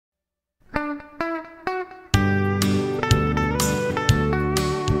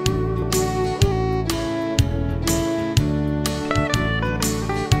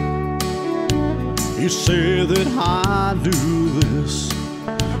say that I do this,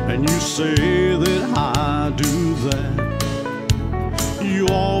 and you say that I do that. You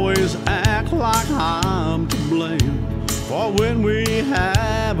always act like I'm to blame for when we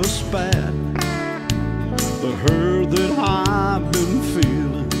have a spat. The hurt that I've been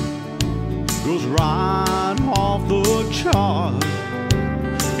feeling goes right off the chart.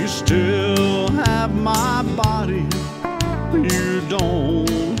 You still have my body, you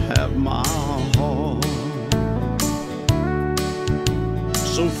don't have my heart.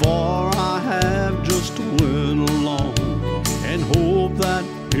 So far I have just went along and hoped that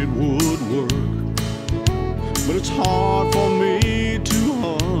it would work, but it's hard for me to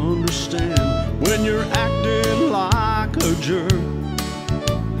understand when you're acting like a jerk.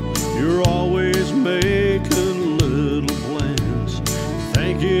 You're always making little plans,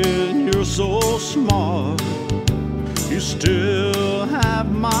 thinking you're so smart. You still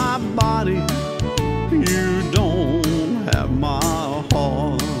have my body, you don't have my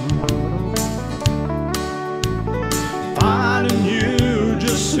heart. Finding you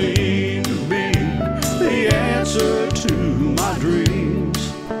just seemed to be the answer to my dreams.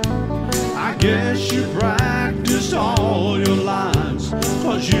 I guess you practiced all your lines,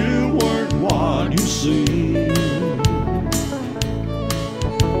 'cause you weren't what you seemed.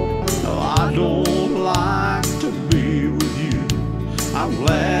 No, I don't like to be with you. I'm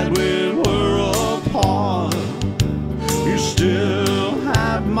glad we were apart. You still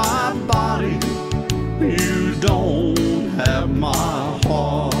have my body, you don't have my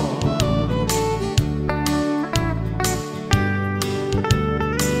heart.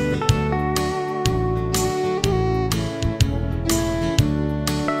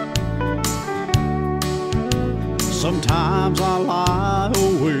 Sometimes I lie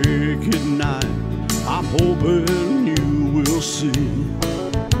awake at night, I'm hoping you will see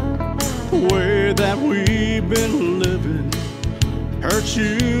the way that we've been living hurts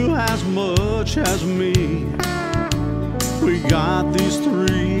you as much as me. We got these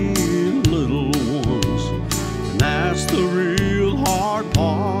 3 little ones, and that's the real hard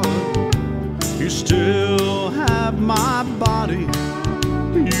part. You still have my body,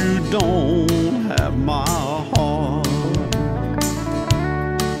 you don't have my heart.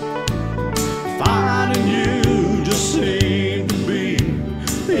 Finding you just seemed to be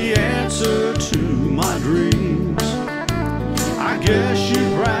the answer to my dreams. I guess you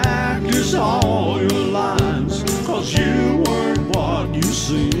practice all your lines, 'cause you